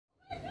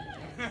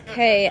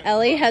Okay,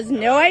 Ellie has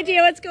no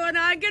idea what's going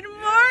on. Good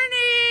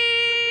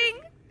morning!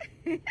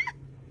 I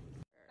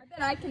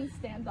bet I can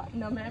stand up.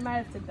 No, man, I might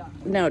have to duck.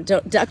 No,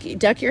 don't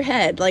duck your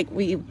head. Like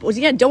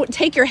yeah, don't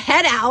take your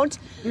head out.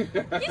 He's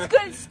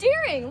good at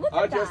steering. Look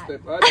at that.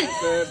 I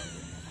just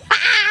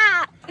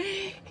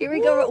Here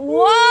we go.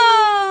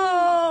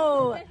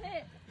 Whoa!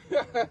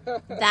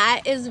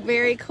 That is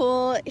very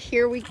cool.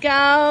 Here we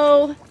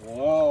go.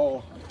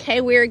 Whoa.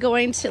 Okay, we're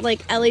going to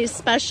like Ellie's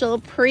special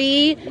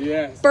birthday.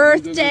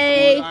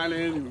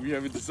 Island. We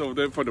have it over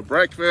there for the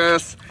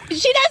breakfast.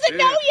 She doesn't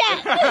know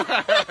yet.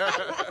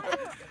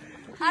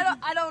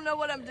 I don't know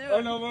what I'm doing. Oh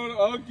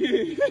no,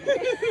 okay. She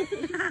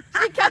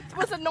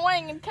was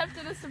annoying and kept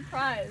it a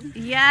surprise.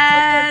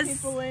 Yes.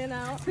 People laying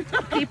out.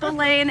 People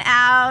laying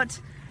out.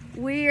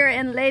 We're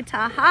in Le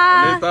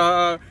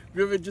Taha.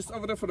 We were just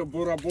over there for the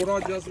Bora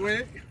Bora just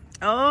wait.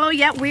 Oh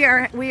yeah, we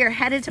are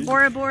headed to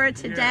Bora Bora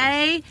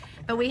today. Yes.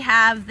 But we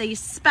have the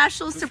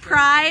special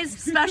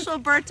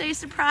birthday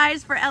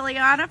surprise for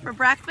Elliana for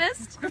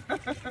breakfast.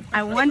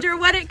 I wonder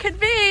what it could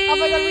be. Oh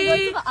my god, we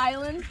went to the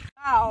island.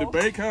 Wow. The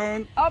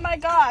bacon. Oh my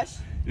gosh.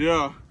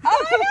 Yeah.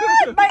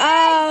 Oh my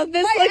god,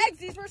 my eggs,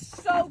 these were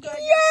so good.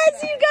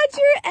 Yes, you got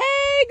your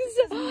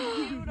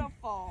eggs.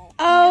 Beautiful.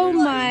 Oh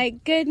my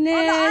goodness.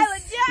 On the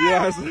island,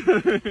 Yes.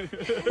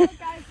 Look,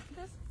 guys,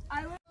 this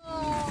island.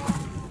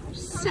 Oh,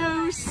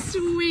 so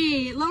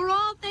sweet.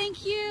 Laurent,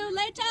 thank you.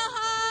 Le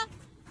Taha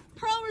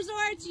Pearl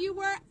Resorts, you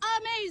were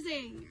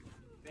amazing.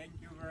 Thank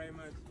you very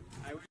much.